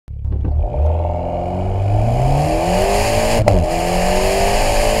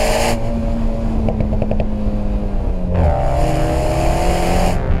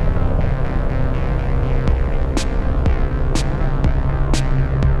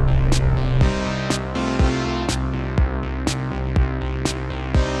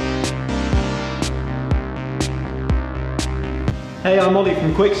Hey, I'm Ollie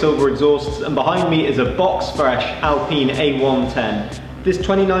from QuickSilver Exhausts, and behind me is a box-fresh Alpine A110. This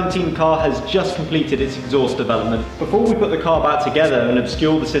 2019 car has just completed its exhaust development. Before we put the car back together and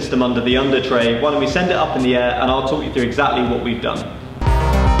obscure the system under the under tray, why don't we send it up in the air and I'll talk you through exactly what we've done.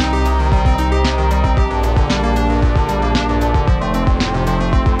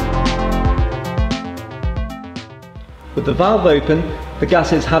 With the valve open, the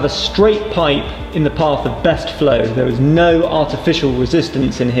gases have a straight pipe in the path of best flow. There is no artificial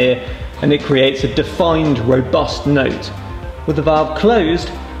resistance in here, and it creates a defined, robust note. With the valve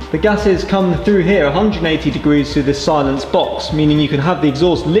closed, the gases come through here 180 degrees through this silence box, meaning you can have the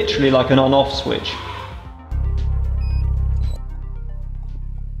exhaust literally like an on-off switch.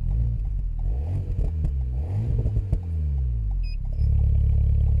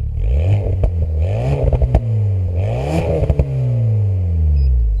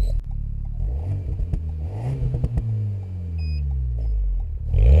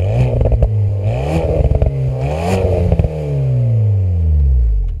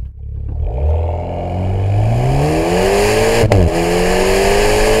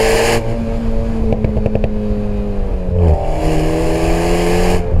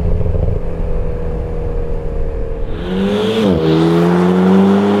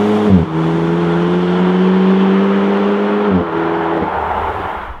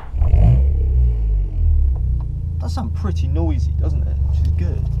 Does sound pretty noisy, doesn't it? Which is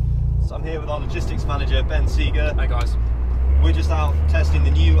good. So I'm here with our logistics manager, Ben Seeger. Hey guys. We're just out testing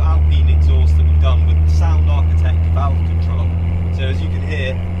the new Alpine exhaust that we've done with Sound Architect valve control. So as you can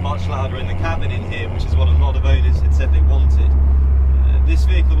hear, much louder in the cabin in here, which is what a lot of owners had said they wanted. This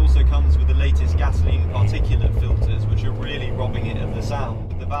vehicle also comes with the latest gasoline particulate filters, which are really robbing it of the sound.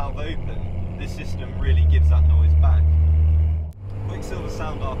 With the valve open, this system really gives that noise back. QuickSilver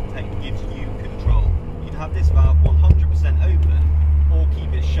Sound Architect gives you control. You can have this valve 100% open, or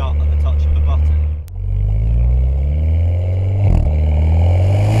keep it shut at the touch of a button.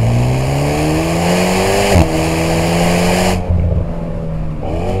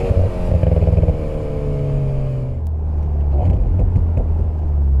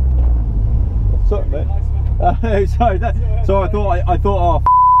 Sorry, mate. Sorry, so I thought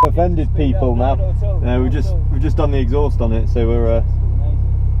offended people now. We've just done the exhaust on it, so we're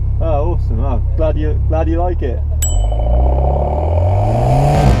oh, awesome! Oh, glad you like it.